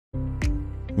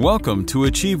Welcome to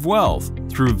Achieve Wealth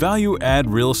through value-add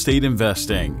real estate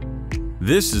investing.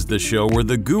 This is the show where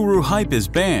the guru hype is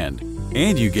banned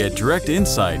and you get direct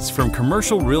insights from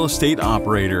commercial real estate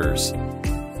operators.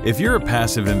 If you're a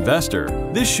passive investor,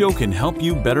 this show can help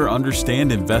you better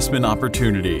understand investment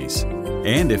opportunities.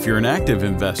 And if you're an active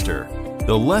investor,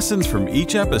 the lessons from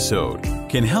each episode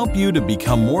can help you to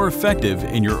become more effective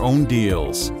in your own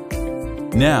deals.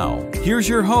 Now, here's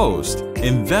your host,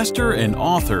 investor and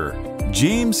author,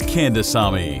 James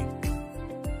Kandasamy.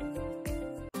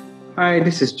 Hi,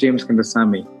 this is James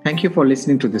Kandasamy. Thank you for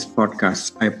listening to this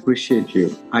podcast. I appreciate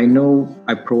you. I know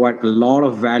I provide a lot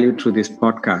of value through this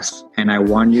podcast, and I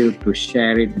want you to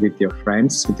share it with your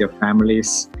friends, with your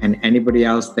families, and anybody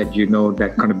else that you know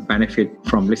that kind of benefit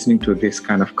from listening to this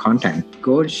kind of content.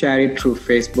 Go and share it through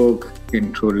Facebook,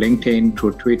 through LinkedIn,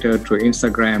 through Twitter, through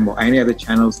Instagram, or any other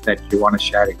channels that you want to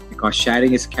share it, because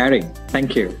sharing is caring.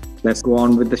 Thank you. Let's go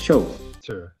on with the show.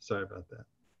 Sure. Sorry about that.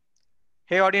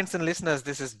 Hey, audience and listeners,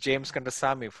 this is James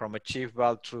Kandasamy from Achieve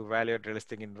Wealth through Value-Add Real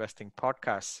Estate Investing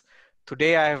podcast.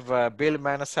 Today, I have Bill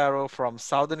Manassero from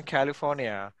Southern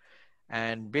California.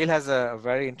 And Bill has a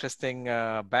very interesting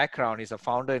background. He's a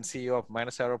founder and CEO of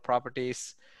Manassero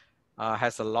Properties,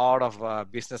 has a lot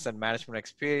of business and management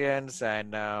experience.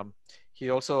 And he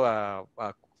also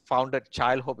founded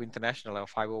Child Hope International, a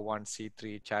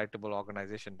 501c3 charitable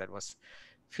organization that was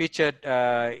featured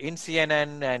in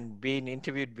CNN and being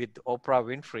interviewed with Oprah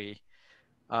Winfrey.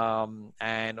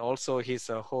 And also he's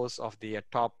a host of the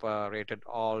top rated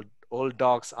Old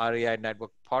Dawgs REI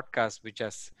Network podcast, which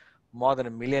has more than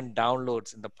 1 million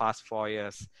downloads in the past 4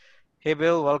 years. Hey,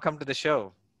 Bill, welcome to the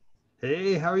show.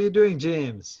 Hey, how are you doing,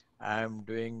 James? I'm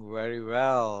doing very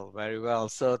well, very well.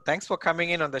 So thanks for coming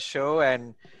in on the show.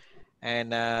 And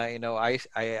you know,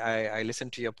 I listen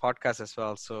to your podcast as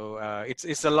well. So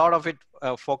it's a lot of it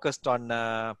focused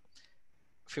on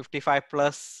 55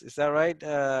 plus. Is that right?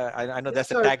 I know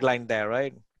that's a tagline there,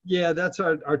 right? Yeah, that's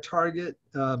our target.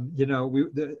 You know,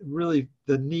 really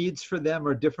the needs for them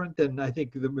are different than I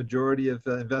think the majority of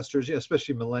investors,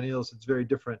 especially millennials. It's very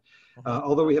different.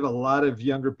 Although we have a lot of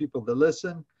younger people that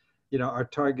listen, you know, our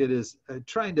target is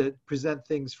trying to present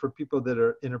things for people that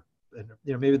are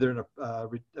maybe they're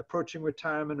approaching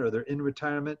retirement or they're in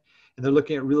retirement and they're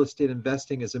looking at real estate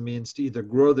investing as a means to either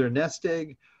grow their nest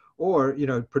egg or, you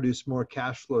know, produce more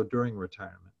cash flow during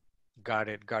retirement. Got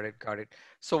it.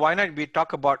 So why not we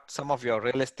talk about some of your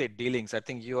real estate dealings? I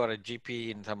think you are a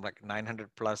GP in some like 900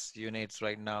 plus units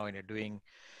right now, and you're doing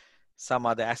some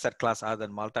other asset class other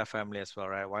than multifamily as well,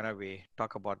 right? Why not we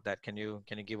talk about that? Can you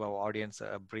give our audience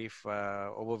a brief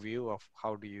overview of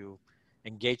how do you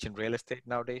engage in real estate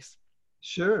nowadays?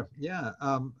 Sure. Yeah.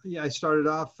 I started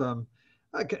off kind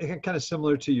of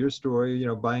similar to your story, you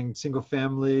know, buying single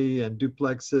family and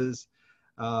duplexes.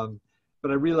 But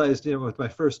I realized, you know, with my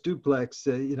first duplex,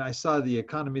 you know, I saw the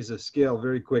economies of scale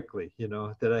very quickly, you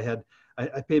know, that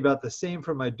I paid about the same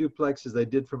for my duplex as I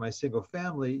did for my single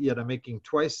family, yet I'm making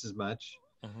twice as much.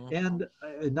 And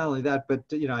not only that, but,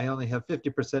 you know, I only have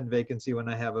 50% vacancy when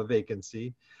I have a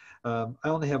vacancy. I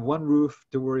only have one roof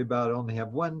to worry about. I only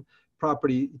have one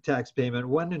property tax payment,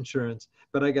 one insurance,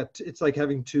 but it's like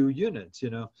having 2 units,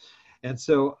 you know? And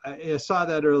so I saw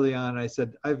that early on. I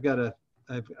said, I've got to,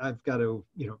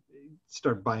 you know,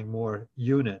 start buying more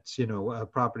units, you know,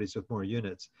 properties with more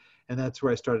units. And that's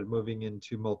where I started moving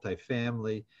into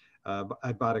multifamily.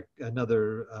 I bought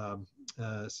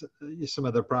some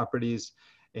other properties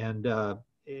and,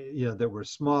 you know, that were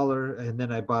smaller. And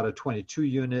then I bought a 22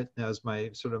 unit. That was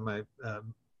my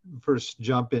first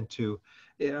jump into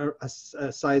a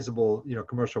sizable, you know,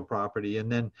 commercial property.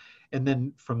 And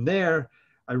then from there,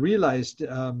 I realized, you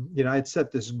know, I'd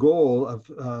set this goal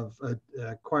of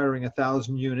acquiring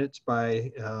 1,000 units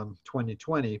by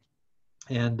 2020.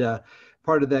 And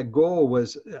part of that goal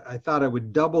was I thought I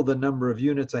would double the number of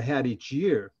units I had each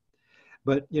year.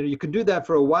 But, you know, you can do that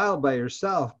for a while by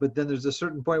yourself, but then there's a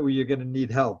certain point where you're going to need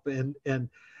help. And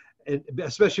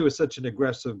especially with such an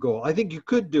aggressive goal. I think you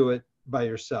could do it by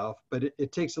yourself, but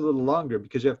it takes a little longer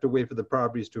because you have to wait for the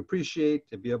properties to appreciate,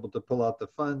 to be able to pull out the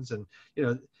funds. And, you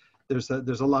know, there's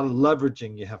a lot of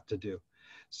leveraging you have to do.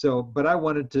 So, but I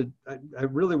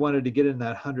really wanted to get in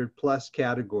that 100 plus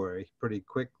category pretty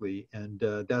quickly. And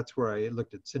that's where I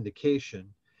looked at syndication.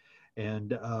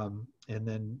 And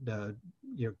then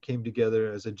you know, came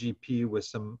together as a GP with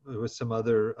some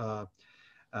other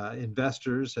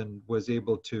investors and was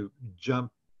able to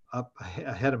jump up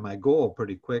ahead of my goal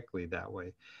pretty quickly that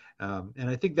way. And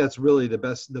I think that's really the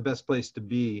best place to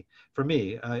be for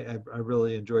me. I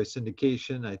really enjoy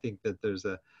syndication. I think that there's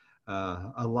a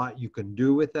lot you can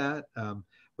do with that.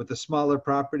 with the smaller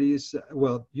properties.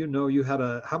 Well, you had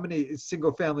how many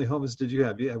single family homes did you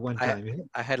have at one time?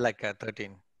 I had like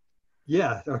 13.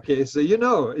 Yeah. Okay. So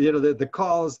the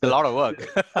calls, A lot of work.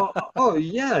 oh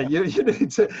yeah, you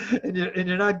need to, and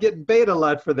you're not getting paid a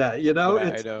lot for that. Yeah,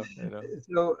 It's I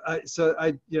know.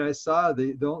 I saw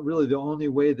the only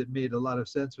way that made a lot of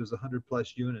sense was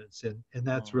 100+ units, and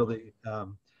that's really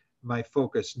my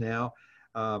focus now.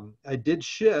 I did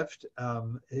shift.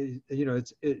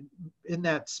 In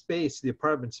that space, the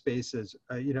apartment spaces,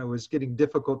 it was getting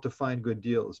difficult to find good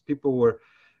deals. People were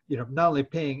not only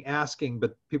paying asking,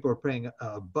 but people were paying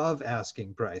above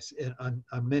asking price on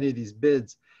many of these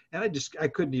bids. And I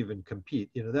couldn't even compete.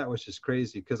 That was just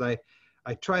crazy, because I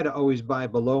try to always buy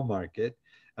below market.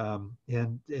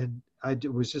 And I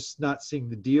was just not seeing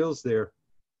the deals there.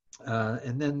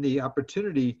 And then the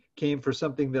opportunity came for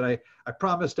something that I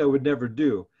promised I would never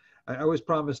do. I always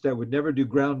promised I would never do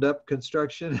ground up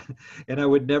construction, and I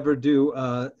would never do,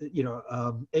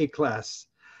 A-class.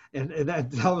 And that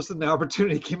all of a sudden the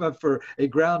opportunity came up for a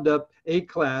ground up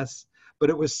A-class, but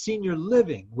it was senior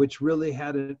living, which really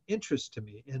had an interest to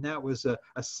me. And that was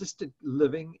assisted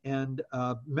living and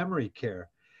memory care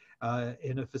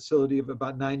in a facility of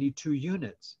about 92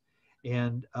 units.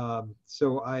 And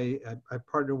so I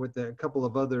partnered with a couple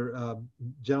of other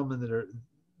gentlemen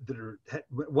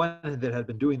one that had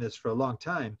been doing this for a long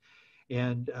time.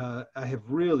 And I have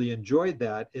really enjoyed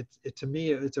that. To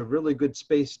me, it's a really good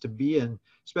space to be in,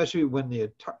 especially when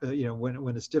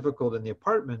when it's difficult in the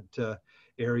apartment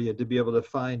area to be able to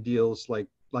find deals like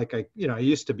I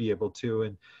used to be able to,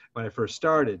 and when I first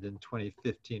started in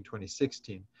 2015,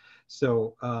 2016.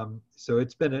 So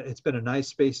it's been a nice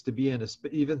space to be in,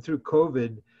 even through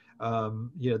COVID.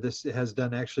 This has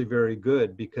done actually very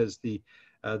good, because the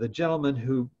gentleman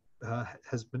who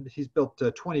he's built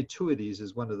 22 of these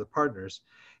as one of the partners,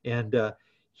 and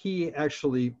he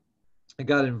actually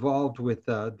got involved with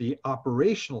the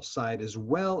operational side as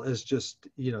well as just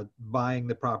buying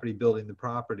the property, building the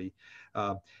property,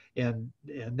 and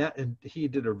he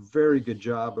did a very good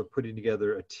job of putting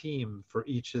together a team for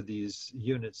each of these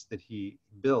units that he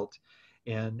built.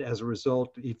 And as a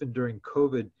result, even during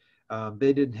COVID,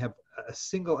 they didn't have a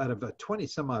single, out of 20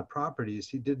 some odd properties,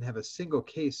 he didn't have a single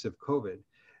case of COVID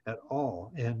at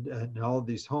all, and all of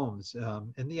these homes.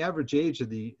 And the average age of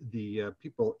the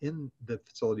people in the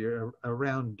facility are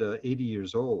around 80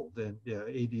 years old, and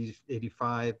 80,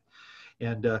 85.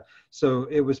 And so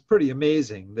it was pretty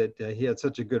amazing that he had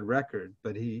such a good record,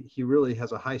 but he really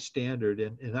has a high standard,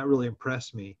 and that really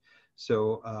impressed me.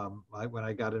 So when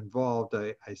I got involved,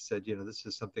 I said, this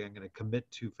is something I'm going to commit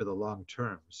to for the long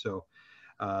term. So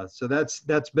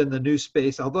that's been the new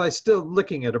space. Although I'm still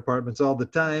looking at apartments all the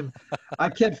time, I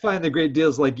can't find the great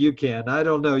deals like you can. I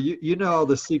don't know. You know all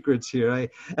the secrets here.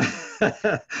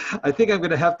 I think I'm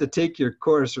going to have to take your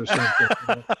course or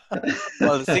something.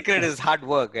 Well, the secret is hard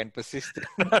work and persistence,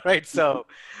 right? So,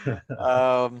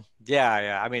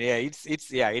 yeah. I mean,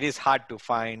 it is hard to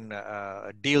find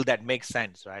a deal that makes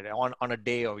sense, right? On a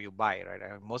day or you buy, right?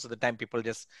 I mean, most of the time, people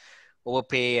just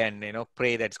overpay and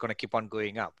pray that it's going to keep on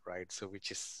going up, right? So,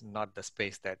 which is not the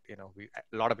space that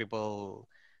a lot of people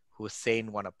who are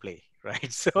sane want to play,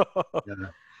 right? So. Yeah.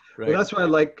 Right. Well, that's why I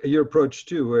like your approach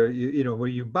too, where where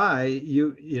you buy,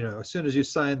 as soon as you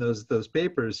sign those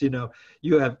papers, you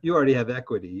already have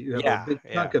equity. You have a big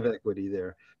chunk of equity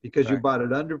there, because you bought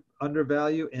it under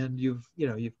value, and you've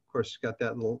of course got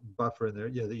that little buffer in there,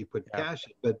 that you put cash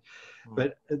in.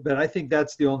 But I think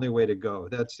that's the only way to go.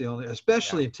 That's the only,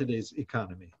 especially in today's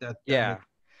economy. I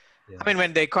mean,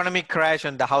 when the economy crashed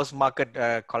and the house market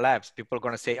collapsed, people are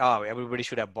going to say, oh, everybody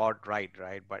should have bought right?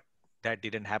 But that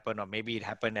didn't happen, or maybe it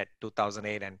happened at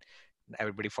 2008 and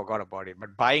everybody forgot about it.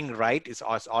 But buying right has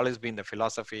always been the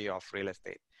philosophy of real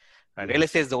estate. Right? Real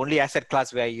estate is the only asset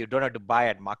class where you don't have to buy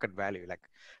at market value.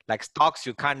 Like stocks,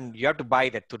 you have to buy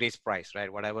it at today's price,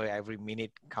 right? Whatever, every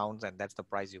minute counts, and that's the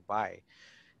price you buy.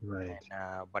 Right.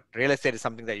 But real estate is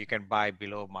something that you can buy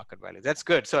below market value. That's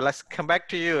good. So let's come back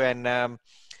to you. And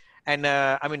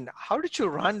I mean, how did you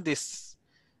run this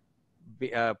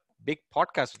big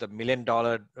podcast with $1 million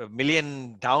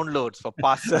downloads for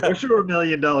past? I wish it were $1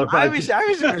 million. I wish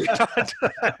we thought,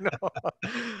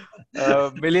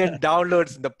 $1 million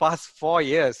downloads in the past 4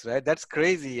 years, right? That's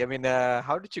crazy. I mean,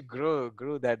 how did you grow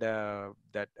that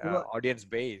audience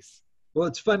base? Well,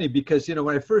 it's funny because,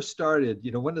 when I first started,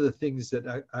 one of the things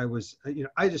that I was,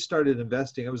 I just started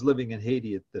investing. I was living in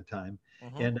Haiti at the time,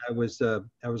 and I was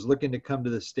looking to come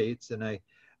to the States, and I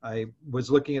I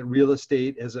was looking at real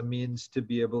estate as a means to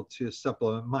be able to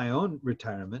supplement my own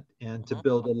retirement and to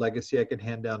build a legacy I could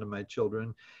hand down to my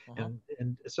children.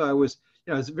 And so I was,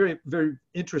 I was very, very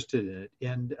interested in it.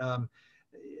 And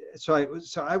but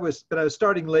I was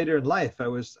starting later in life. I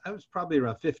was probably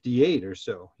around 58 or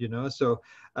so, so,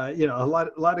 a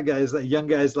lot of guys, like young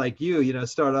guys like you,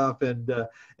 start off and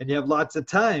you have lots of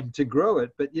time to grow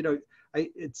it. But,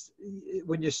 it's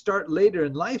when you start later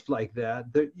in life like that,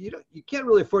 you can't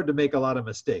really afford to make a lot of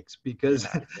mistakes because,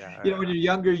 when you're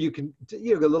younger, you can,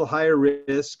 a little higher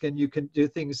risk and you can do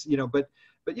things, but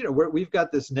we've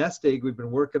got this nest egg we've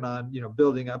been working on,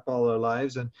 building up all our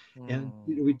lives, and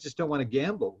we just don't want to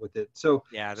gamble with it. So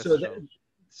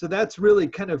so that's really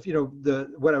kind of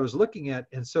what I was looking at.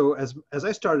 And so as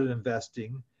I started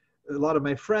investing, a lot of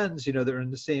my friends, they're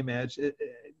in the same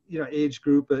age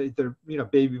group, they're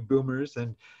baby boomers,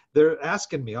 and they're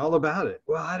asking me all about it.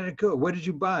 Well, how did it go? What did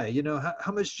you buy?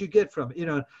 How much did you get from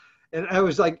it? And I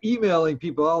was like emailing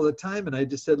people all the time, and I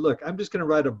just said, look, I'm just going to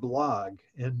write a blog,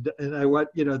 and I want,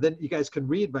 then you guys can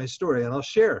read my story, and I'll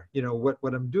share,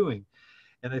 what I'm doing.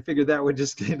 And I figured that would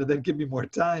just, then give me more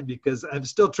time because I'm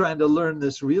still trying to learn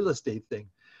this real estate thing.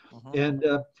 And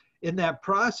in that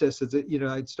process,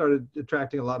 I started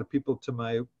attracting a lot of people to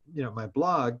my, my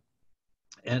blog,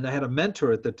 and I had a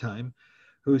mentor at the time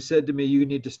who said to me, you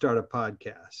need to start a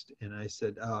podcast. And I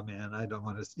said, oh man, I don't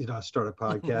want to, start a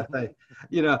podcast.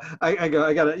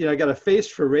 I got a face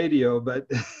for radio, but,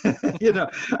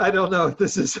 I don't know if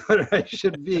this is what I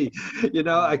should be.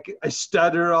 I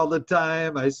stutter all the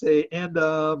time. I say, and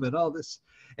all this.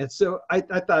 And so I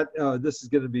thought, oh, this is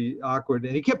going to be awkward.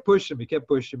 And he kept pushing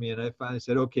me. And I finally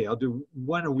said, okay, I'll do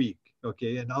one a week.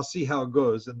 Okay. And I'll see how it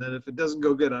goes. And then if it doesn't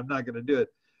go good, I'm not going to do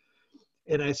it.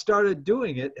 And I started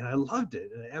doing it, and I loved it,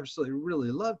 and I absolutely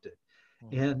really loved it.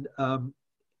 And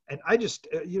I just,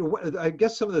 I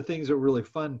guess some of the things that were really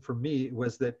fun for me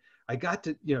was that I got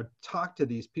to, talk to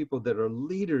these people that are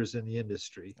leaders in the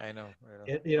industry. I know.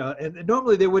 And, and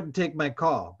normally they wouldn't take my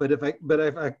call, but if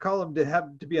I call them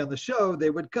to be on the show,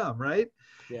 they would come, right?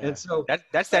 Yeah. And so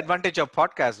that's the advantage of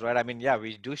podcasts, right? I mean, yeah,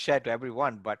 we do share to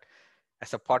everyone, but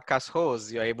as a podcast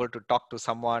host, you're able to talk to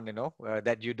someone,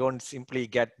 that you don't simply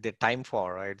get the time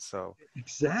for, right? So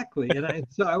exactly. And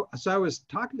so I was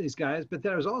talking to these guys, but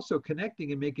then I was also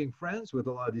connecting and making friends with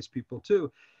a lot of these people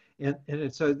too.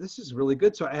 And so this is really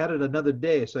good. So I added another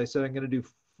day. So I said, I'm going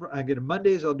to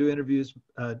Mondays, I'll do interviews.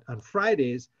 On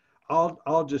Fridays,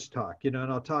 I'll just talk, and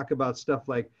I'll talk about stuff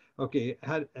like, okay,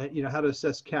 how to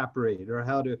assess cap rate, or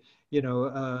how to,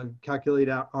 calculate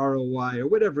out ROI, or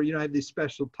whatever. I have these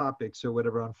special topics or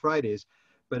whatever on Fridays,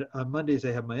 but on Mondays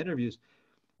I have my interviews.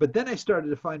 But then I started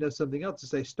to find out something else.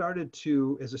 As I started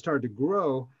to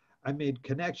grow, I made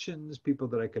connections, people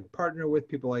that I could partner with,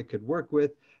 people I could work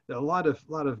with. A lot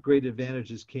of great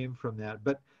advantages came from that.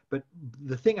 But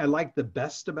the thing I like the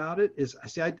best about it is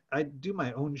I do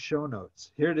my own show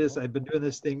notes. Here it is. I've been doing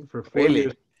this thing for 4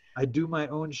 years. I do my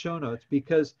own show notes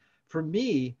because for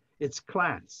me, it's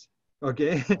class.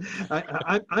 Okay.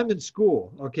 I'm in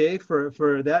school. Okay. For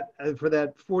that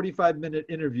 45-minute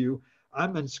interview,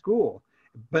 I'm in school,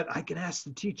 but I can ask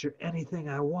the teacher anything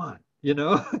I want,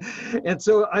 And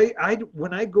so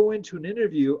when I go into an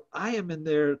interview, I am in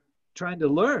there trying to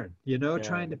learn,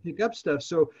 trying to pick up stuff.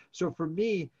 So for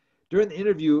me, during the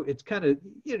interview, it's kind of,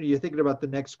 you're thinking about the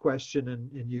next question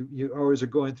and you always are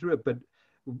going through it. But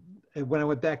when I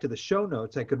went back to the show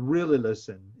notes, I could really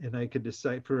listen and I could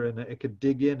decipher and I could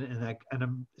dig in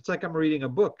it's like I'm reading a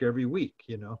book every week,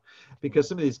 because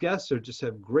some of these guests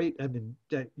have great, I mean,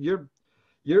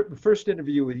 your first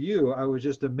interview with you, I was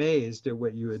just amazed at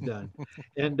what you had done.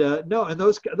 And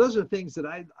those are things that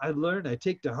I learned, I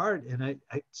take to heart. And I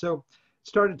so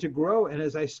started to grow. And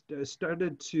as I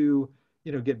started to,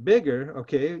 get bigger,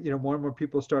 okay, more and more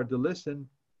people started to listen.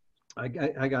 I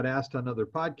got asked on other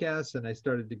podcasts and I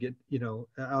started to get,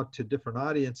 out to different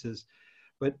audiences.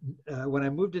 But when I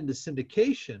moved into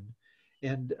syndication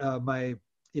and my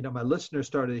listeners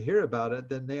started to hear about it,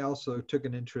 then they also took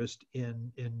an interest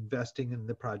in investing in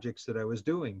the projects that I was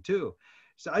doing too.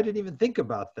 So I didn't even think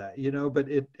about that, but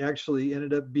it actually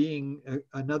ended up being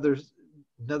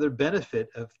another benefit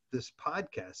of this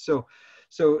podcast.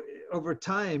 So over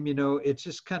time, it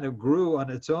just kind of grew on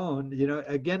its own.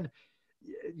 Again,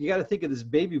 you got to think of this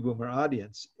baby boomer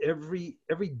audience. Every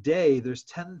day there's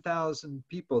 10,000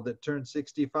 people that turn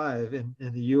 65 in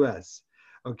the US.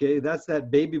 Okay, that's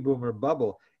that baby boomer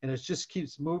bubble, and it just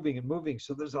keeps moving and moving.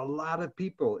 So there's a lot of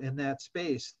people in that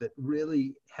space that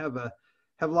really have a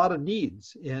lot of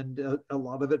needs, and a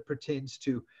lot of it pertains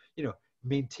to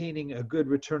maintaining a good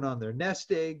return on their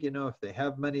nest egg, if they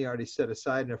have money already set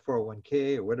aside in a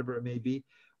 401k or whatever it may be,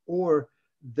 or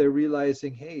they're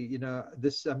realizing, hey,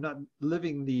 I'm not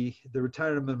living the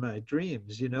retirement of my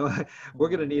dreams. We're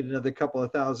going to need another couple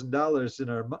of $1,000s in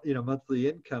our monthly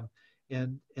income,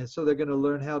 and so they're going to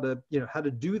learn how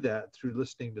to do that through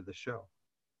listening to the show.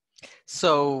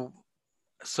 So,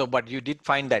 but you did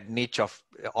find that niche of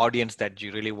audience that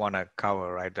you really want to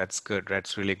cover, right? That's good.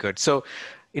 That's really good. So,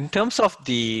 in terms of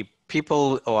the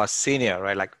people who are senior,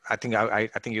 right? Like I think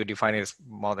you define it as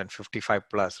more than 55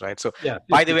 plus, right? So, yeah.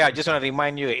 By the way, I just want to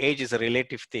remind you, age is a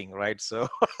relative thing, right? So,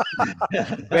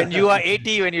 when you are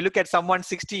 80, when you look at someone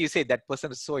 60, you say that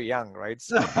person is so young, right?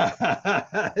 So,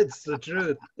 it's the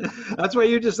truth. That's why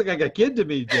you just look like a kid to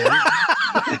me, James.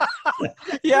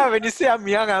 Yeah, when you say I'm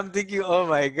young, I'm thinking, oh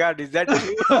my God, is that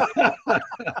true?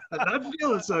 Not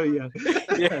feeling so young.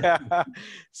 Yeah.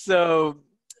 So,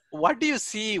 what do you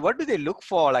see? What do they look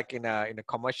for, like in a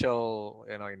commercial,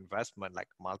 investment, like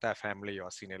multifamily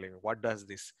or senior living? What does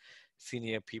this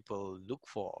senior people look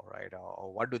for, right?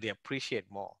 Or what do they appreciate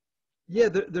more? Yeah,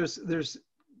 there's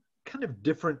kind of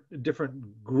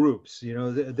different groups.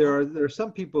 There are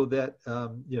some people that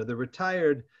they're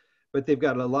retired, but they've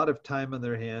got a lot of time on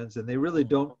their hands, and they really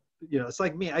don't. It's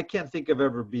like me. I can't think of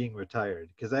ever being retired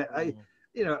because I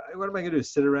what am I going to do?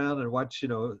 Sit around and watch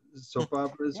soap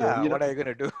operas? Yeah, or, what are you going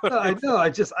to do? No, I know.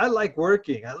 I like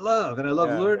working. I love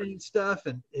Yeah. learning stuff,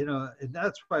 and and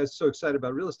that's why I was so excited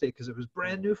about real estate, because it was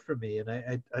brand new for me, and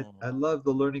I love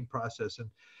the learning process. And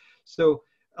so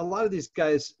a lot of these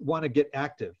guys want to get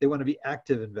active. They want to be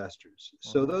active investors.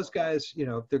 So those guys,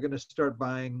 they're going to start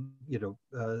buying,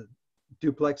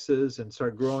 duplexes and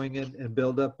start growing it and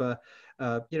build up a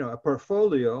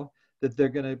portfolio that they're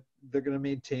going to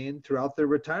maintain throughout their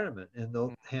retirement, and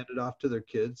they'll hand it off to their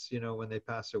kids, when they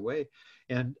pass away.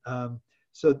 And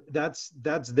so that's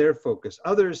their focus.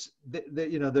 Others,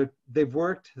 they've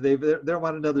worked, they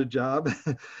want another job,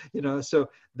 so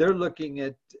they're looking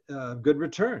at good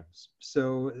returns.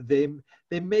 So they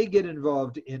may get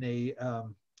involved in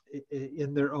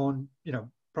in their own,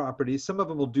 properties. Some of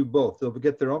them will do both. They'll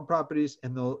get their own properties,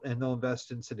 and they'll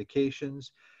invest in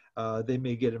syndications. They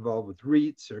may get involved with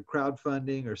REITs or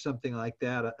crowdfunding or something like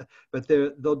that, but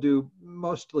they'll do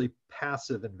mostly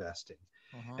passive investing.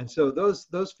 And so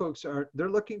those folks they're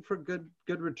looking for good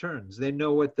returns. They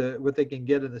know what they can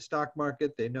get in the stock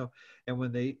market. They know, and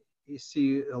when they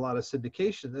see a lot of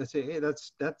syndication, they say, hey,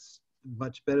 that's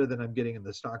much better than I'm getting in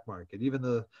the stock market. Even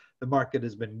though the market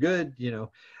has been good,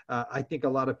 I think a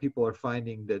lot of people are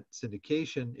finding that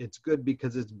syndication, it's good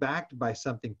because it's backed by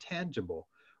something tangible.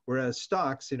 Whereas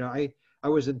stocks, I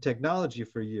was in technology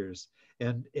for years,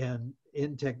 and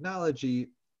in technology,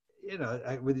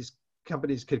 where these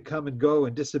companies could come and go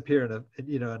and disappear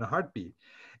in a heartbeat.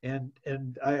 And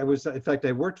I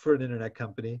worked for an internet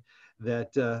company that,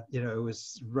 it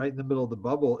was right in the middle of the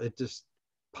bubble. It just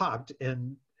popped,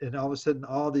 and all of a sudden,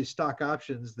 all these stock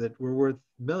options that were worth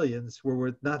millions were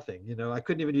worth nothing. I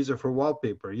couldn't even use it for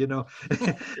wallpaper. It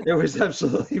was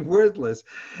absolutely worthless.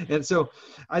 And so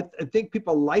I think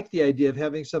people like the idea of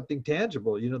having something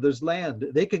tangible. There's land.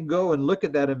 They can go and look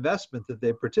at that investment that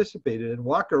they participated in,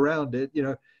 walk around it,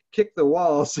 kick the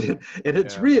walls, and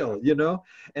it's real,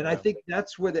 And I think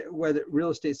that's where the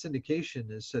real estate syndication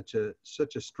is such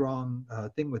a strong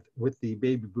thing with the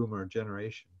baby boomer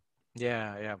generation.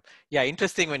 Yeah.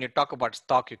 Interesting. When you talk about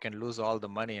stock, you can lose all the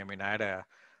money. I mean, I had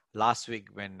last week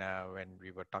when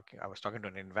we were talking, I was talking to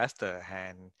an investor,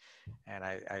 and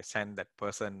I sent that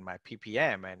person my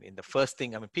PPM. And in the first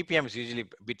thing, I mean, PPM is usually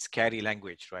a bit scary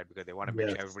language, right? Because they want to make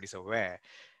sure everybody's aware.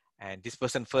 And this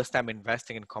person, first time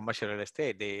investing in commercial real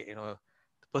estate, the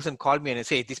person called me and they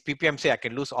say, this PPM say I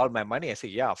can lose all my money. I say,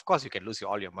 yeah, of course you can lose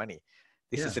all your money.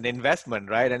 This is an investment,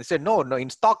 right? And he said, no, in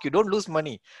stock, you don't lose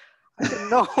money. I said,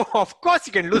 no, of course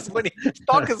you can lose money.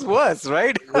 Stock is worse,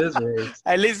 right? It is worse.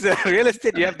 At least real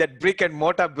estate, you have that brick and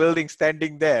mortar building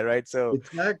standing there, right? So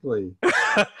exactly.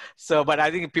 But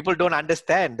I think people don't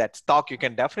understand that stock, you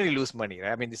can definitely lose money,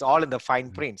 right? I mean, it's all in the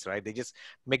fine prints, right? They just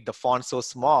make the font so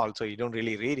small, so you don't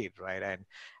really read it, right?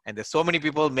 And there's so many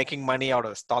people making money out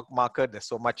of the stock market. There's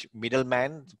so much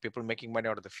middleman, people making money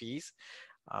out of the fees.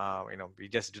 We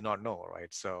just do not know,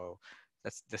 right? So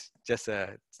that's just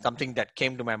something that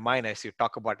came to my mind as you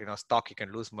talk about, stock, you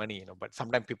can lose money, but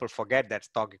sometimes people forget that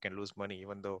stock, you can lose money,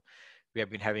 even though we have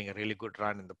been having a really good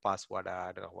run in the past, 5-10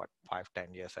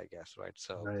 years, I guess, right?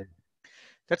 So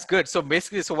That's good. So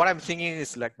basically, what I'm thinking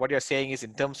is, like what you're saying is,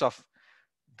 in terms of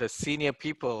the senior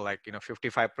people, like,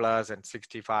 55 plus and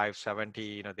 65,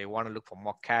 70, they want to look for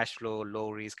more cash flow, low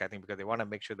risk, I think, because they want to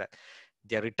make sure that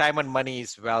their retirement money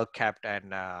is well kept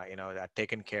and, are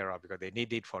taken care of, because they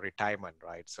need it for retirement,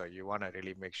 right? So you want to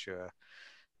really make sure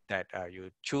that you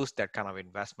choose that kind of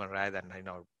investment rather than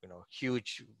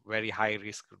huge, very high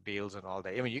risk deals and all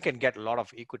that. I mean, you can get a lot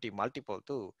of equity multiple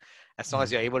too, as long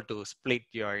as you're able to split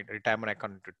your retirement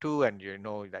account into two, and you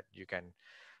know that you can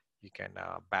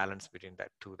balance between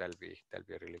that two. That'll be a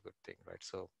really good thing, right?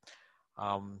 So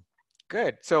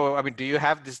good. So I mean, do you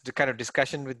have this kind of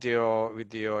discussion with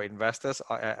your investors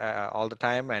all the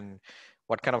time, and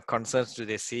what kind of concerns do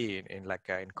they see in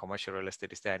commercial real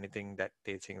estate? Is there anything that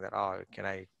they think that, oh, can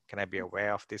I be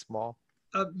aware of this more?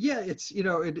 Yeah, it's,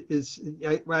 it is,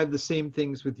 I have the same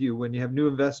things with you. When you have new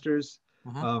investors,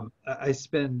 I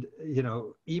spend,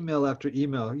 email after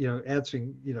email,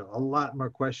 answering, a lot more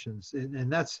questions.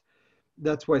 And that's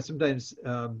why sometimes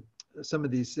some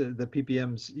of these, the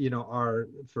PPMs, are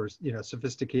for,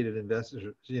 sophisticated investors,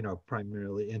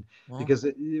 primarily. And because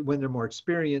when they're more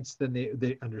experienced, then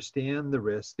they understand the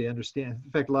risk. They understand,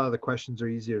 in fact, a lot of the questions are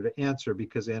easier to answer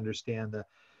because they understand the,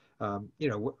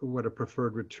 what a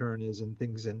preferred return is and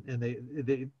things. And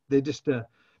they just,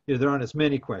 there aren't as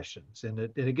many questions. And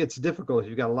it gets difficult if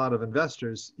you've got a lot of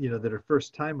investors, that are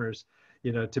first timers,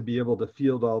 to be able to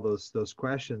field all those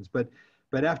questions.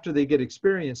 But after they get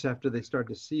experience, after they start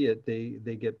to see it,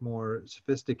 they get more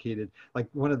sophisticated. Like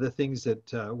one of the things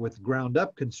that with ground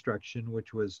up construction,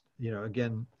 which was,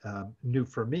 again, new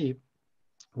for me,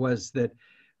 was that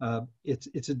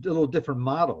it's a little different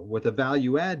model. With a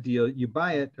value add deal, you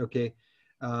buy it, okay,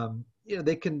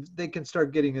 they can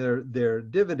start getting their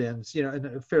dividends, in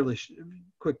a fairly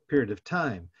quick period of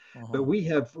time. But we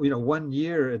have, 1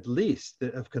 year at least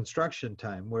of construction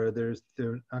time where they're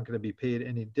not going to be paid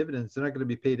any dividends. They're not going to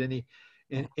be paid any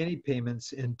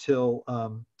payments until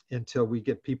we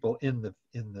get people in the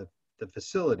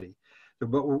facility.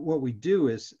 But what we do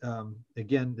is,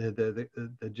 again,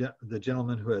 the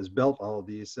gentleman who has built all of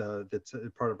these, that's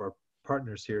part of our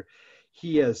partners here,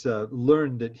 he has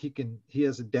learned that he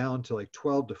has it down to like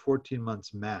 12 to 14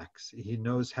 months max. He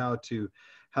knows how to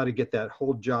get that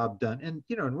whole job done. And,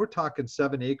 and we're talking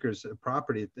 7 acres of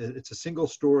property. It's a single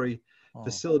story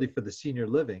facility for the senior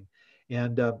living.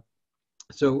 And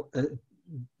so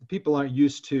people aren't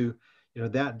used to,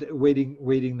 that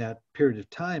waiting that period of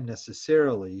time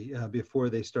necessarily before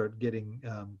they start getting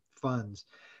funds.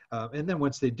 And then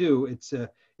once they do, it's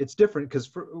different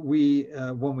because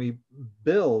when we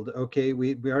build, okay,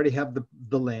 we already have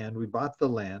the land, we bought the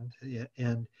land,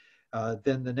 and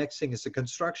then the next thing is the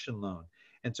construction loan.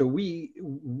 And so we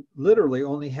literally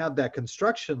only have that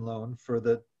construction loan for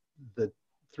the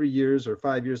 3 years or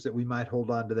 5 years that we might hold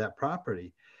on to that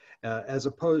property, as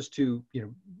opposed to,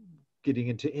 getting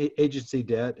into agency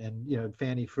debt and,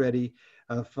 Fannie Freddie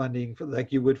funding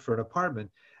like you would for an apartment.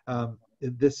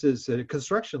 This is a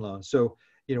construction loan. So,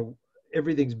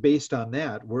 everything's based on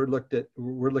that. We're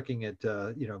looking at,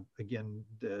 again,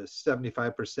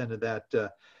 75% of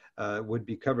that would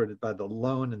be covered by the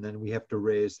loan, and then we have to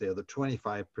raise the other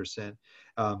 25%.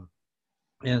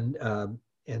 And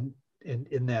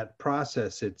in that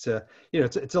process, it's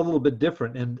it's a little bit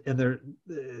different. And they're,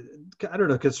 I don't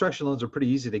know, construction loans are pretty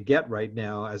easy to get right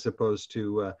now, as opposed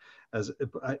to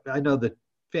I know that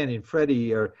Fannie and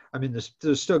Freddie are, I mean,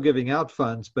 they're still giving out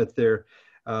funds, but they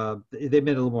made it a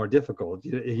little more difficult.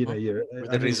 You're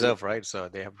with the reserve, right? So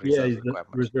they have reserve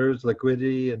requirements. Reserves,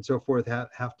 liquidity, and so forth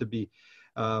have to be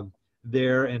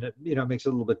there, and it makes it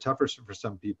a little bit tougher for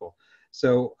some people.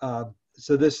 So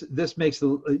this makes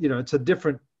it's a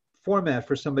different format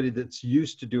for somebody that's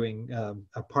used to doing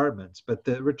apartments, but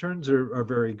the returns are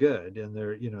very good, and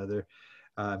they're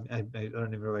I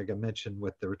don't even know if I can mention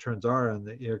what the returns are on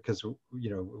the year, because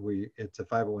it's a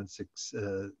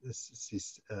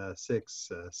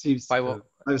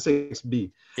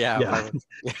 506B.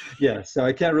 Yeah. So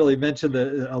I can't really mention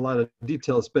a lot of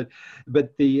details, but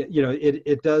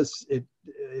it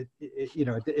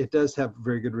does have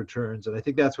very good returns, and I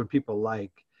think that's what people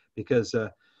like, because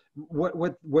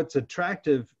what's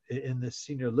attractive in this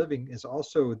senior living is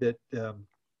also that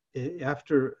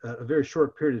after a very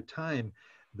short period of time,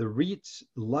 the REITs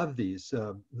love these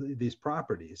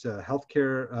properties,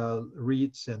 healthcare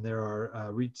REITs, and there are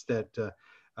REITs that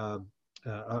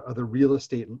other real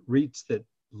estate REITs that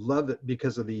love it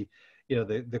because of the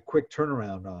quick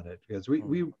turnaround on it. Because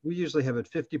we usually have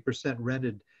it 50%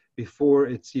 rented before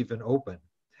it's even open,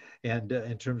 and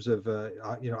in terms of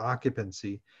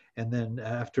occupancy, and then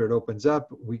after it opens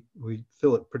up, we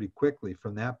fill it pretty quickly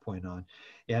from that point on.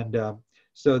 And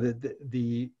so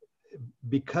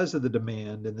because of the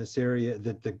demand in this area,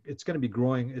 that it's going to be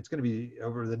growing. It's going to be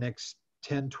over the next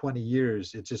 10, 20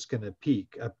 years. It's just going to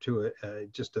peak up to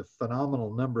just a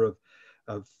phenomenal number of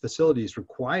facilities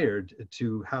required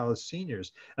to house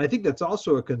seniors. And I think that's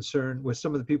also a concern with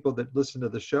some of the people that listen to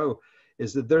the show,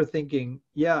 is that they're thinking,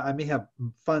 yeah, I may have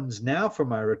funds now for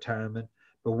my retirement,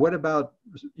 but what about,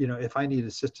 if I need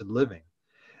assisted living?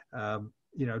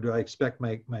 Do I expect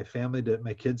my family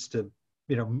my kids to,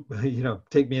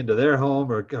 take me into their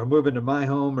home or move into my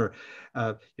home, or,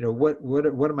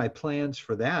 what are my plans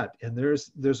for that? And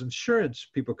there's insurance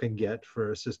people can get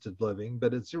for assisted living,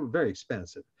 but it's very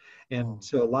expensive. And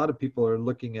so a lot of people are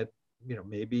looking at,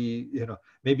 maybe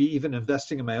even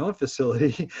investing in my own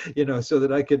facility, so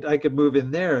that I could move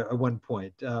in there at one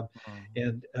point,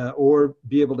 and or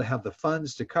be able to have the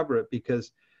funds to cover it,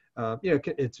 because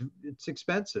it's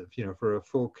expensive, for a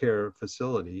full care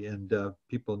facility, and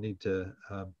people need to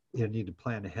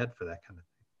plan ahead for that kind of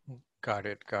thing. Got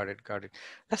it.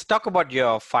 Let's talk about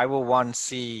your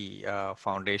 501c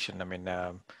foundation. I mean,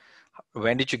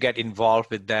 when did you get involved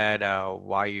with that?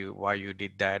 Why you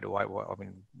did that?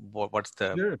 What's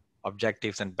the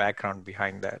objectives and background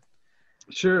behind that?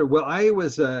 Sure. Well, I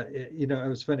was, it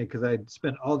was funny because I'd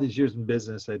spent all these years in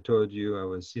business. I told you I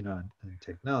was, on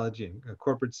technology and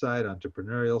corporate side,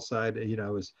 entrepreneurial side. I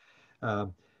was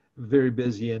very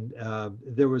busy, and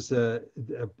there was a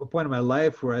point in my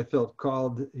life where I felt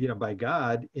called, by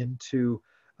God into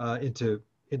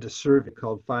serving,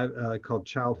 called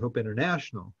Child Hope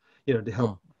International, to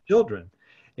help children,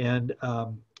 and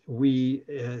we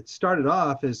started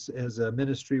off as a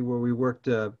ministry where we worked.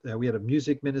 We had a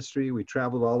music ministry. We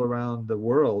traveled all around the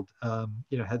world.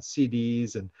 Had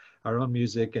CDs and our own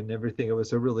music and everything. It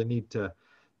was a really neat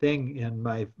thing. And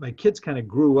my kids kind of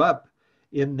grew up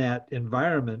in that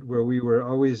environment where we were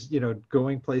always,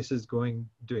 going places,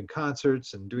 doing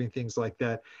concerts and doing things like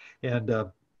that.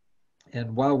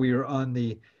 And while we were on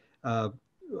the,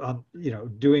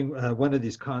 doing one of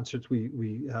these concerts,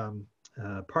 we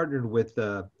partnered with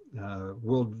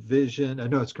World Vision. I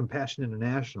know it's Compassion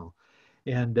International,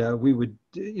 and we would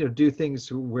do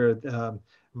things where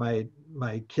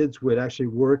my kids would actually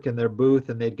work in their booth,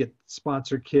 and they'd get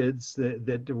sponsor kids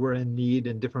that were in need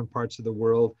in different parts of the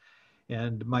world.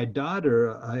 And my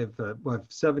daughter, I have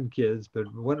 7 kids,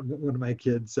 but one of my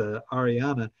kids,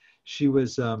 Ariana, she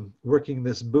was working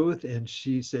this booth, and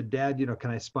she said, "Dad,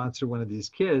 can I sponsor one of these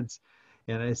kids?"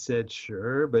 And I said,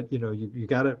 "Sure, but you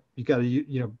gotta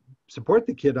support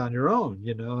the kid on your own,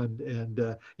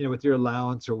 and with your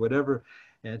allowance or whatever."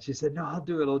 And she said, "No, I'll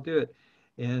do it."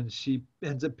 And she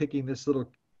ends up picking this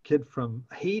little kid from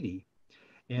Haiti,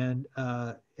 and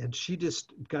she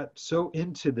just got so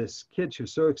into this kid. She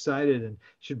was so excited, and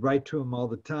she'd write to him all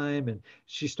the time. And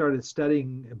she started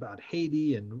studying about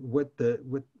Haiti and what the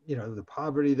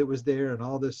poverty that was there and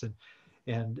all this.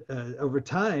 And over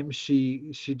time,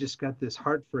 she just got this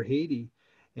heart for Haiti.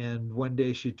 And one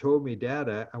day she told me, "Dad,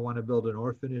 I want to build an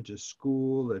orphanage, a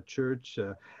school, a church,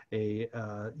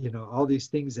 all these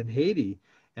things in Haiti."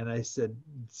 And I said,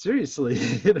 "Seriously?"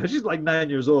 She's like 9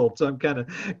 years old. So I'm kind of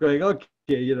going, okay,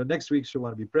 next week she'll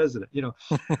want to be president,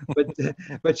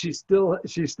 but she still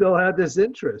had this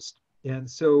interest. And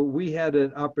so we had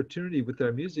an opportunity with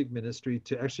our music ministry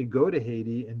to actually go to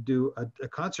Haiti and do a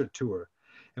concert tour.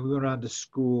 And we went around to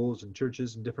schools and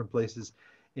churches and different places.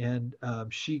 And when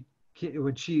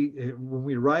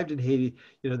we arrived in Haiti,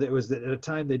 that was at a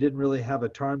time they didn't really have a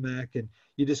tarmac, and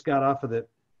you just got off of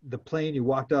the plane, you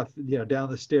walked off, down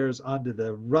the stairs onto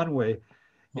the runway.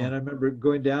 And I remember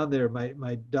going down there,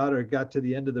 my daughter got to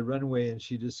the end of the runway, and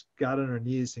she just got on her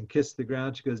knees and kissed the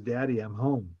ground. She goes, "Daddy, I'm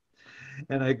home."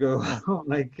 And I go, "Oh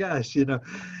my gosh," and I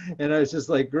was just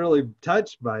like really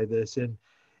touched by this.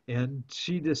 And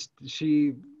she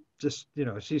knew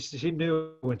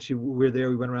when we were there.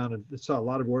 We went around and saw a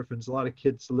lot of orphans, a lot of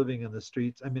kids living on the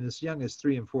streets. I mean, as young as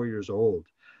 3 and 4 years old,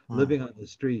 living on the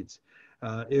streets.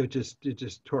 It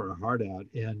just tore her heart out.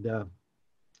 And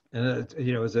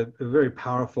it was a very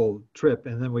powerful trip.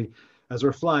 And then as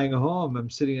we're flying home, I'm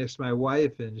sitting next to my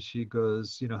wife, and she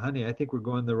goes, "Honey, I think we're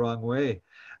going the wrong way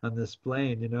on this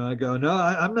plane." I go, "No,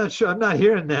 I'm not sure. I'm not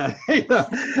hearing that."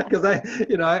 Because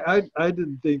I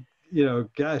didn't think,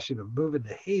 gosh, moving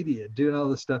to Haiti and doing all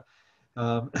this stuff.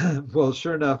 Well,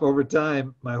 sure enough, over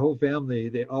time, my whole family,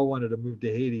 they all wanted to move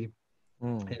to Haiti.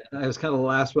 And I was kind of the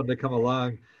last one to come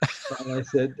along. And I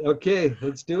said, "Okay,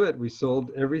 let's do it." We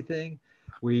sold everything.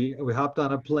 We hopped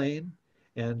on a plane,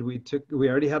 and we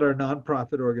already had our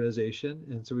nonprofit organization.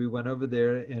 And so we went over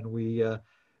there, and we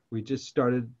just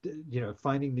started,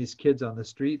 finding these kids on the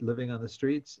street, living on the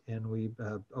streets. And we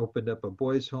opened up a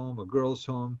boys' home, a girls'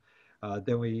 home.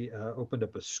 Then we opened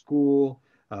up a school,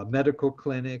 a medical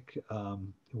clinic.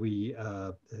 We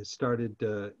started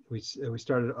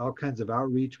all kinds of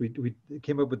outreach. We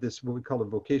came up with this what we call a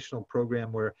vocational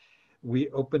program where we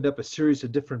opened up a series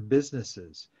of different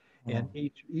businesses, and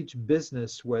each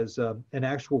business was an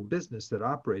actual business that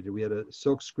operated. We had a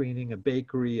silk screening, a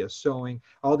bakery, a sewing,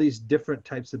 all these different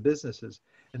types of businesses.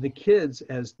 And the kids,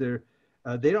 as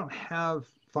they don't have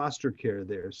foster care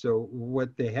there. So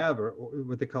what they have are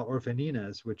what they call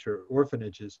orphaninas, which are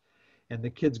orphanages. And the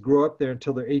kids grow up there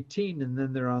until they're 18 and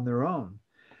then they're on their own.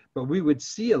 But we would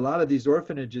see a lot of these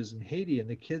orphanages in Haiti, and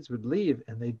the kids would leave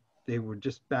and they were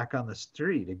just back on the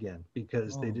street again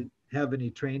because they didn't have any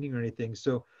training or anything.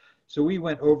 So we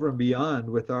went over and beyond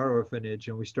with our orphanage,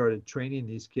 and we started training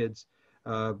these kids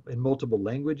in multiple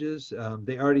languages.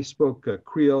 They already spoke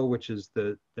Creole, which is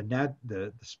the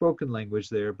spoken language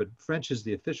there, but French is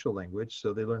the official language,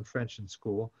 so they learned French in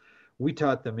school. We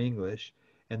taught them English,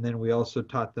 and then we also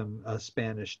taught them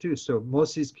Spanish too. So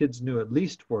most of these kids knew at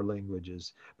least 4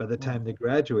 languages by the time they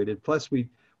graduated. Plus, we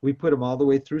put them all the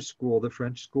way through school, the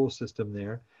French school system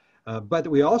there. But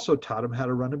we also taught them how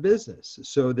to run a business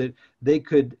so that they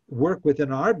could work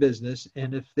within our business.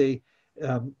 And if they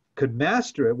could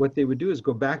master it, what they would do is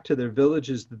go back to their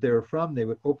villages that they were from. They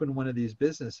would open one of these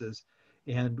businesses,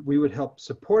 and we would help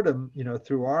support them,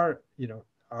 through our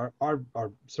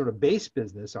sort of base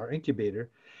business, our incubator,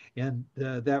 and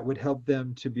that would help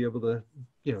them to be able to,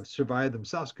 survive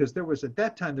themselves. Because at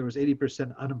that time there was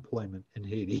 80% unemployment in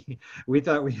Haiti. We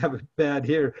thought we have it bad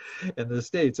here in the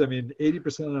States. I mean,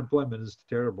 80% unemployment is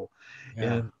terrible.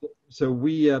 Yeah. And so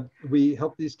we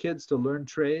helped these kids to learn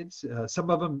trades.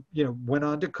 Some of them, went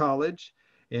on to college.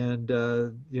 And,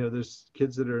 there's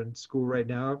kids that are in school right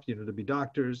now, to be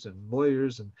doctors and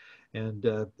lawyers,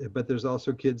 but there's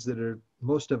also kids that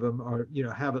most of them are,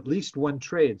 have at least one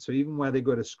trade. So even while they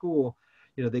go to school,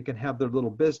 they can have their little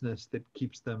business that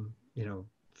keeps them,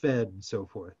 fed and so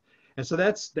forth. And so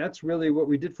that's really what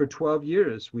we did for 12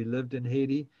 years. We lived in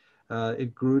Haiti.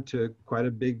 It grew to quite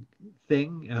a big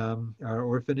thing, our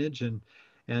orphanage. And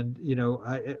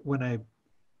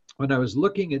when I was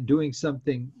looking at doing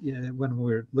something, when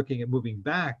we were looking at moving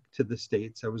back to the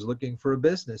States, I was looking for a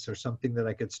business or something that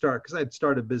I could start, because I'd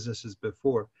started businesses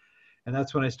before. And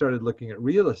that's when I started looking at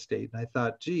real estate. And I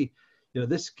thought, gee,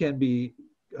 this can be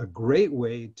a great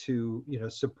way to,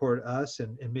 support us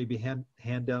and maybe hand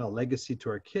down a legacy to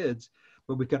our kids.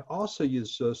 But we can also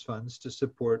use those funds to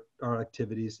support our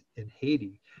activities in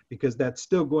Haiti, because that's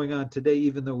still going on today.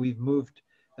 Even though we've moved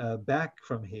back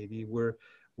from Haiti, we're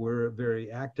very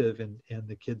active, and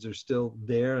the kids are still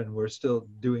there, and we're still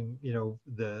doing,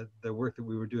 the work that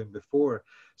we were doing before.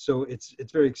 So it's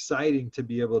very exciting to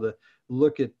be able to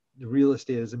look at real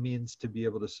estate as a means to be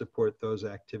able to support those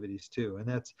activities too.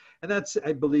 And that's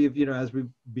I believe, as we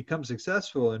become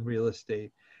successful in real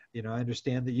estate, I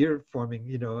understand that you're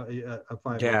forming, a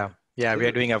 501. Yeah, we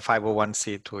are doing a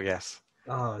 501c2, yes.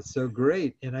 Oh, it's so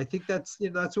great. And I think that's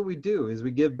what we do, is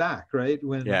we give back, right?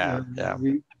 When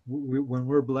when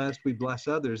we're blessed, we bless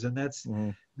others. And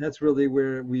that's really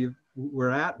where we're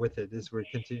at with it, is we're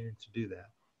continuing to do that.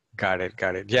 Got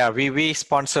it. Yeah, we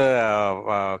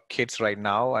sponsor kids right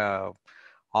now.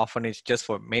 Often it's just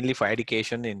mainly for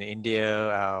education in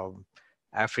India,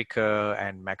 Africa,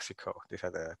 and Mexico. These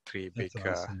are the 3 big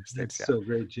awesome. states. That's so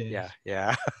great, James.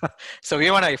 Yeah. So we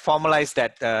want to formalize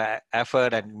that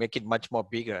effort and make it much more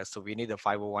bigger. So we need a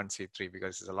 501c3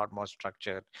 because it's a lot more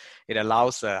structured. It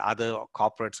allows other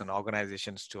corporates and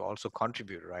organizations to also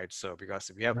contribute, right? So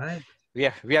because we have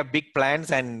we have big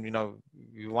plans, and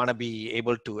we want to be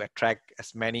able to attract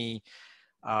as many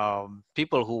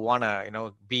people who want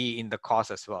to be in the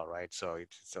cause as well, right? So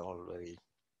it's all very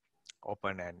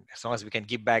open, and as long as we can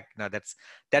give back,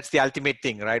 that's the ultimate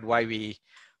thing, right? Why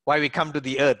we come to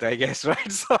the earth, I guess,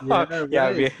 right? So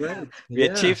we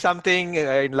achieve something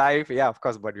in life, of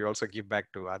course, but we also give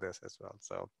back to others as well.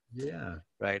 So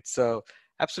right. So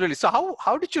absolutely. So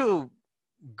how did you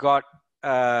got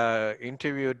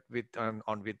interviewed with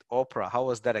Oprah? How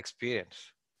was that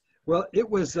experience? Well, it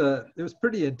was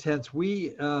pretty intense.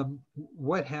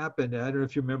 What happened? I don't know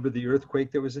if you remember the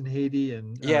earthquake that was in Haiti,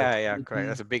 and correct.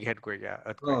 That's a big earthquake.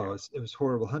 It was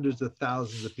horrible. Hundreds of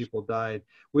thousands of people died.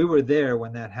 We were there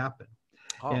when that happened.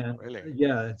 Really?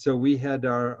 Yeah. So we had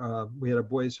a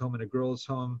boys' home and a girls'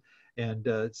 home, and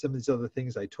some of these other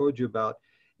things I told you about.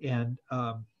 And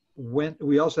when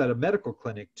we also had a medical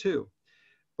clinic too.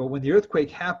 But when the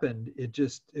earthquake happened,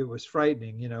 it was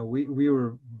frightening. We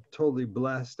were totally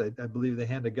blessed. I believe the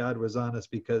hand of God was on us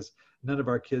because none of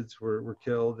our kids were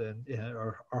killed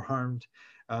or harmed.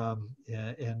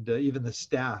 Even the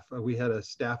staff, we had a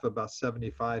staff of about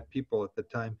 75 people at the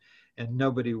time, and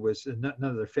none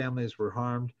of their families were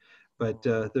harmed. But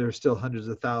there are still hundreds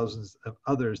of thousands of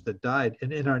others that died.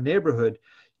 And in our neighborhood,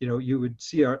 you would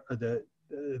see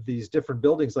these different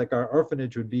buildings, like our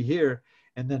orphanage would be here.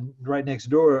 And then right next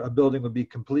door, a building would be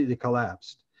completely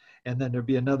collapsed. And then there'd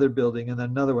be another building and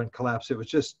then another one collapsed. It was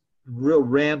just real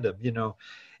random,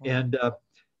 And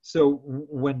so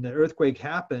when the earthquake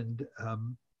happened,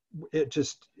 it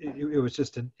was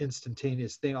just an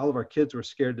instantaneous thing. All of our kids were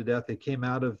scared to death. They came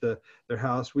out of their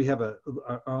house. We have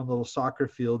our own little soccer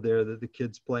field there that the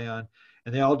kids play on.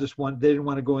 And they didn't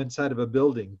want to go inside of a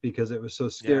building because it was so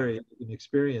scary an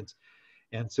experience.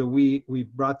 And so we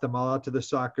brought them all out to the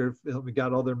soccer. We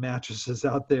got all their mattresses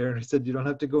out there, and I said, you don't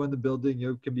have to go in the building.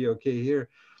 You can be okay here.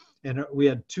 And we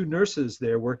had 2 nurses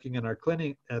there working in our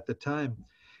clinic at the time.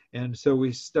 And so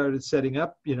we started setting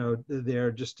up,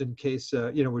 there just in case,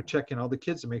 we're checking all the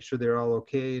kids to make sure they're all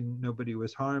okay and nobody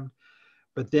was harmed.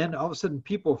 But then all of a sudden,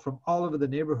 people from all over the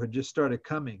neighborhood just started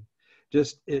coming.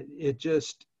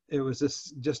 It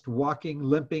was just walking,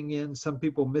 limping in, some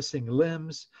people missing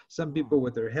limbs, some people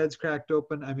with their heads cracked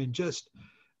open. I mean, it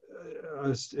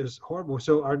was horrible.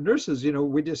 So our nurses,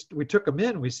 we took them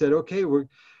in. We said, okay,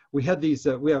 we had these,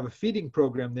 we have a feeding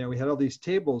program there. We had all these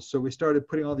tables. So we started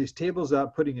putting all these tables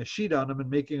out, putting a sheet on them and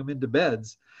making them into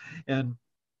beds. And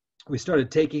we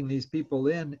started taking these people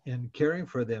in and caring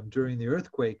for them during the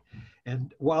earthquake.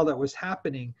 And while that was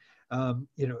happening,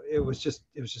 it was just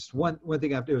one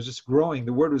thing after. It was just growing.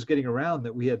 The word was getting around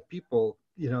that we had people,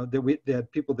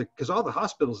 because all the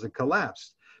hospitals had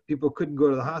collapsed. People couldn't go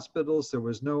to the hospitals. There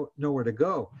was nowhere to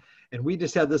go. And we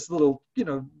just had this little,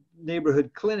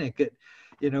 neighborhood clinic.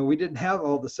 We didn't have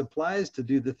all the supplies to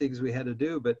do the things we had to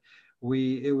do, but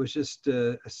it was just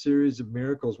a series of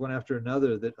miracles, one after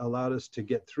another, that allowed us to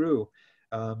get through.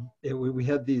 We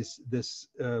had this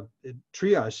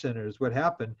triage centers. What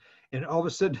happened, and all of a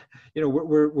sudden,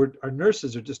 our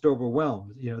nurses are just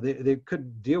overwhelmed. They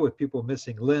couldn't deal with people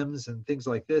missing limbs and things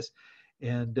like this.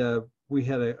 And we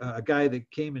had a guy that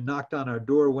came and knocked on our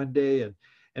door one day,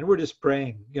 and we're just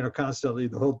praying, constantly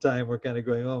the whole time. We're kind of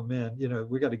going, oh man,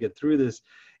 we got to get through this.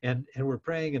 And we're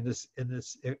praying, and there's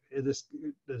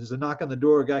a knock on the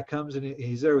door. A guy comes and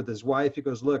he's there with his wife. He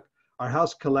goes, look, our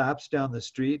house collapsed down the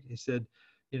street. He said,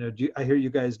 I hear you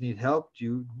guys need help. Do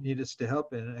you need us to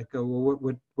help? And I go, well,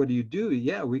 what do you do?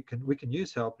 Yeah, we can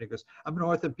use help. And he goes, I'm an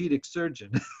orthopedic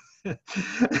surgeon. I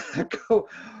go,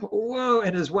 whoa.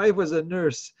 And his wife was a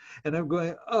nurse. And I'm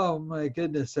going, oh my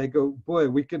goodness. I go, boy,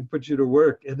 we can put you to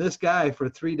work. And this guy, for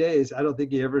 3 days, I don't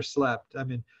think he ever slept. I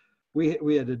mean,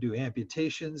 we had to do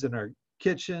amputations in our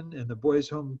kitchen, in the boys'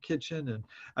 home kitchen. And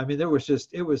I mean, it was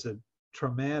a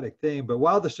traumatic thing. But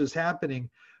while this was happening,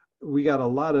 we got a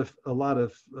lot of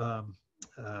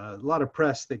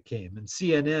press that came, and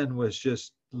CNN was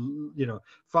just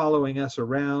following us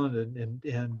around, and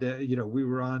we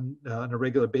were on a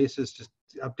regular basis just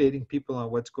updating people on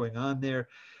what's going on there.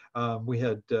 We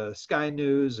had Sky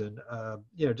News and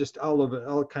just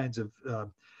all kinds of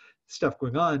stuff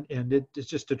going on, and it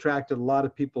just attracted a lot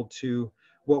of people to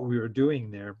what we were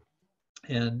doing there.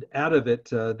 And out of it,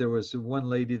 there was one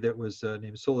lady that was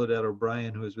named Soledad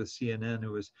O'Brien, who was with CNN,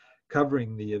 who was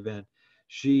covering the event.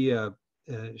 She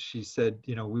said,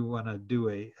 we want to do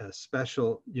a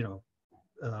special,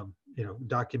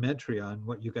 documentary on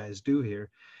what you guys do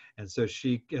here. And so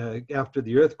she, after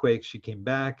the earthquake, she came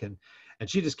back, and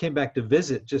she just came back to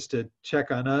visit, just to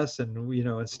check on us and,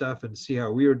 and stuff, and see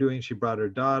how we were doing. She brought her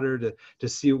daughter to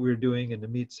see what we were doing and to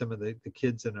meet some of the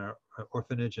kids in our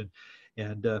orphanage.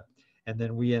 And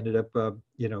then we ended up,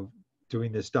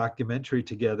 doing this documentary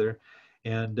together,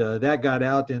 and that got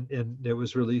out, and it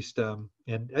was released.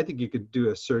 And I think you could do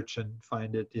a search and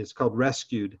find it. It's called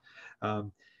Rescued.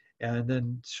 And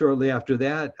then shortly after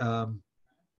that,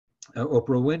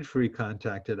 Oprah Winfrey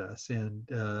contacted us and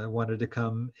wanted to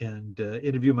come and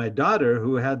interview my daughter,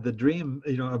 who had the dream,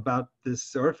 about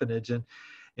this orphanage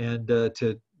and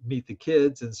to meet the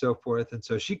kids and so forth. And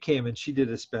so she came and she did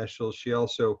a special. She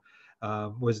also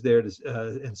was there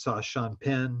and saw Sean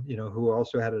Penn, who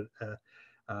also had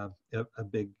a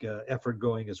big effort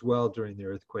going as well during the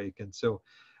earthquake. And so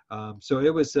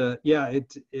it was, So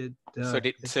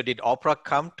did Oprah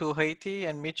come to Haiti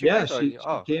and meet you? Yeah, she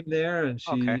came there, and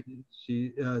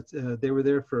they were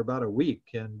there for about a week,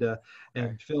 and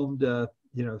filmed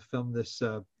this.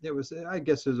 It was, I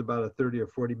guess, it was about a 30 or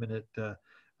 40 minute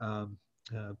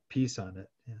piece on it.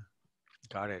 Yeah.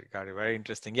 Got it. Got it. Very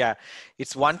interesting. Yeah.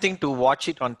 It's one thing to watch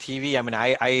it on TV. I mean,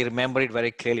 I remember it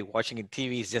very clearly. Watching it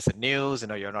TV is just the news,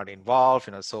 you're not involved,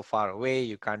 so far away,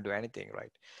 you can't do anything,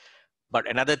 right? But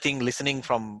another thing, listening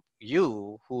from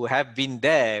you who have been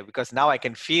there, because now I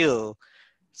can feel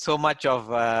so much of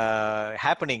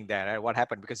happening there, right? What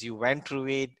happened because you went through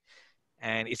it,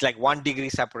 and it's like 1 degree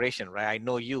separation, right? I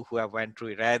know you who have went through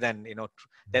it, rather than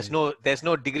there's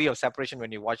no degree of separation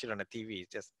when you watch it on a TV.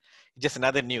 It's just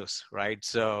another news, right?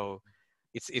 So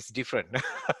it's different.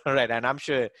 Right? And I'm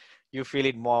sure you feel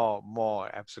it more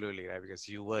absolutely, right? Because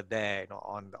you were there,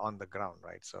 on the ground,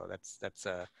 right? So that's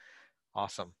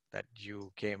awesome that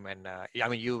you came, and I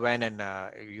mean, you went, and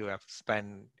you have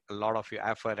spent a lot of your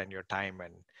effort and your time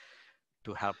and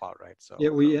to help out, right? Yeah,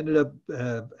 So we ended up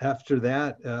after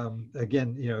that.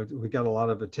 Again, we got a lot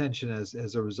of attention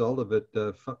as a result of it.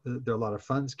 There a lot of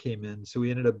funds came in, so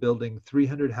we ended up building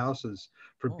 300 houses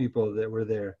for people that were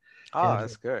there. And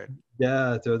that's good.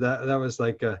 yeah, so that was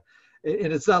like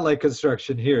and it's not like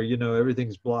construction here.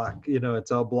 Everything's block. It's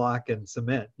all block and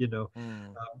cement.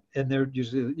 And they're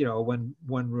usually one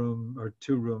room or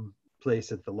 2 room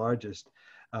place at the largest.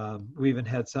 We even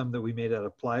had some that we made out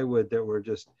of plywood that were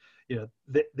just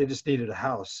they just needed a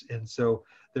house. And so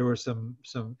there were some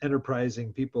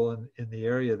enterprising people in the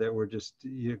area that were just,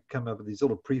 you come up with these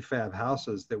little prefab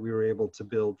houses that we were able to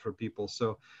build for people.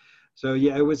 So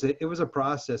yeah, it was a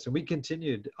process, and we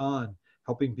continued on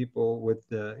helping people with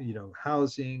the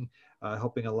housing,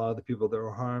 helping a lot of the people that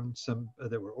were harmed, some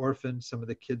that were orphaned. Some of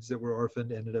the kids that were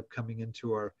orphaned ended up coming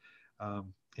into our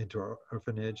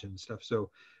orphanage and stuff. So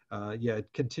yeah, it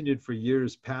continued for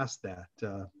years past that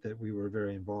we were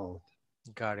very involved.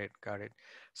 Got it.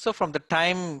 So from the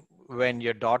time when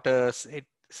your daughter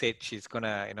said she's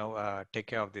gonna take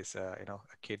care of this a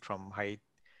kid from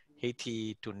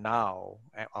Haiti to now,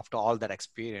 after all that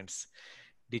experience,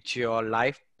 did your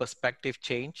life perspective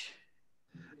change?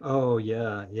 Oh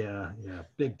yeah,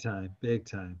 big time.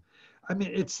 I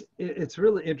mean, it's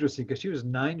really interesting because she was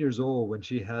 9 years old when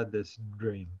she had this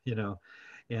dream,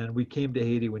 and we came to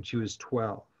Haiti when she was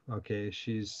 12. Okay,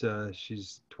 she's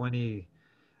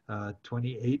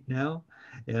 28 now,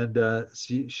 and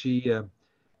she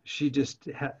just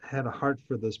had a heart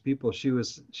for those people. She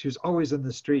was always in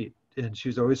the street, and she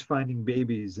was always finding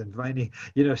babies and finding,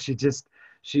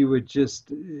 she would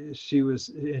just, she was,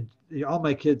 and all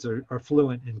my kids are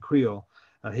fluent in Creole,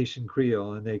 Haitian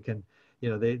Creole, and they can,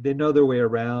 they know their way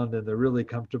around, and they're really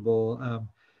comfortable.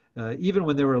 Even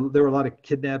when there were a lot of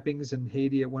kidnappings in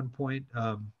Haiti at one point,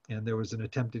 and there was an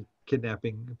attempted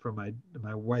kidnapping for my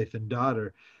wife and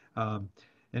daughter,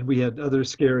 and we had other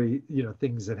scary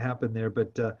things that happened there.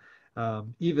 But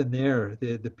even there,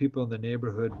 the people in the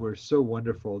neighborhood were so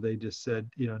wonderful. They just said,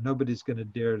 nobody's going to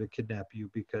dare to kidnap you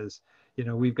because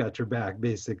we've got your back,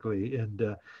 basically.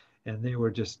 And they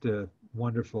were just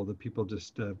wonderful. The people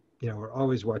just were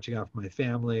always watching out for my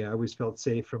family. I always felt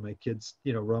safe for my kids,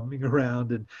 roaming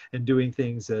around and doing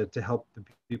things to help the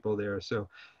people there. So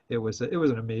it was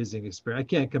an amazing experience. I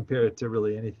can't compare it to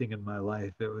really anything in my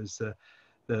life. It was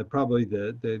probably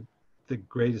the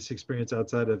greatest experience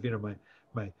outside of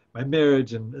my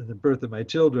marriage and the birth of my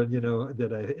children,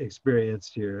 that I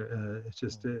experienced here. It's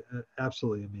just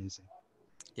absolutely amazing.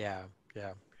 Yeah.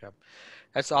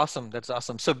 That's awesome.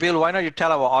 So Bill, why don't you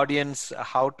tell our audience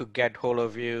how to get hold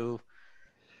of you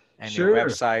and your Sure.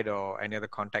 website or any other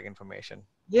contact information?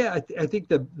 Yeah, I think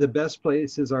the best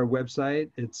place is our website.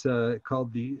 It's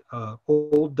called the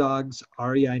Old Dawgs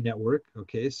REI Network.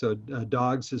 Okay, so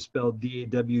Dogs is spelled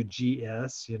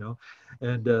DAWGS,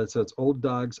 and so it's Old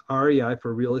Dawgs REI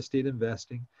for real estate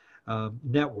investing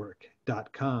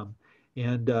network.com.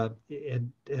 And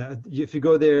if you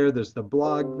go there, there's the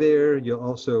blog there. You'll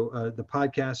also the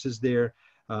podcast is there,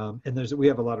 and we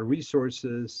have a lot of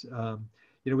resources.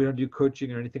 We don't do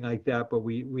coaching or anything like that, but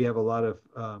we have a lot of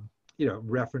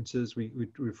references. We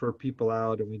refer people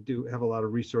out, and we do have a lot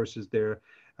of resources there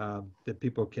that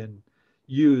people can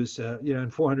use.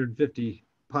 And 450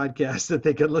 podcasts that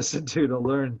they can listen to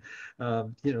learn,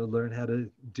 learn how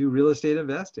to do real estate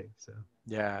investing. So.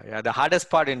 Yeah. The hardest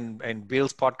part in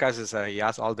Bill's podcast is he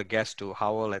asks all the guests to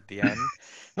howl at the end.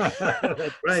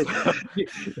 That's right.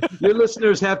 Your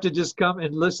listeners have to just come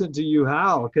and listen to you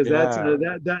howl, because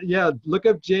look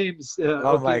up James.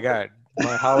 Oh my God.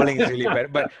 My howling is really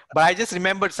bad. But I just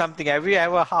remembered something. Have you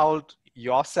ever howled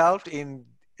yourself in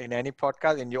any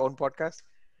podcast, in your own podcast?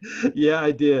 Yeah,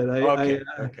 I did. Okay.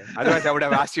 Otherwise, I would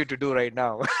have asked you to do right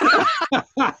now.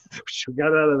 We got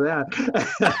out of that.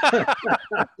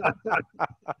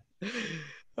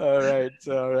 All right.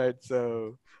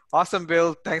 So Awesome,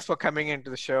 Bill. Thanks for coming into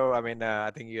the show. I mean, I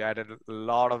think you added a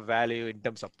lot of value in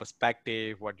terms of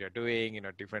perspective, what you're doing,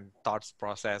 different thoughts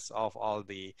process of all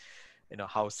the,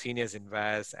 how seniors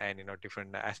invest and,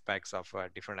 different aspects of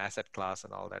different asset class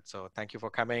and all that. So thank you for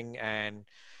coming. And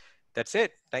that's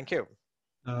it. Thank you.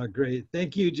 Great.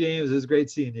 Thank you, James. It was great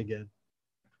seeing you again.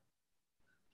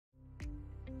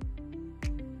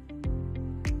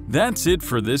 That's it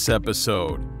for this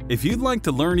episode. If you'd like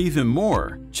to learn even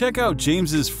more, check out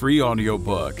James's free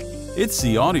audiobook. It's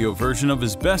the audio version of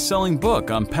his best-selling book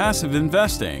on passive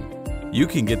investing. You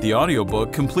can get the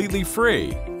audiobook completely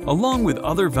free, along with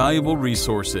other valuable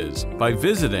resources, by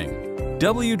visiting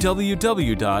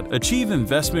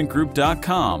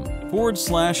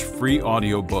www.achieveinvestmentgroup.com/free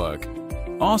audiobook.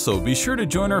 Also, be sure to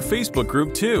join our Facebook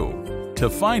group too. To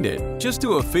find it, just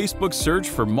do a Facebook search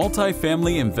for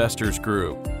Multifamily Investors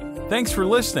Group. Thanks for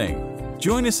listening.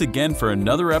 Join us again for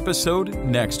another episode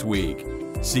next week.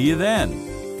 See you then.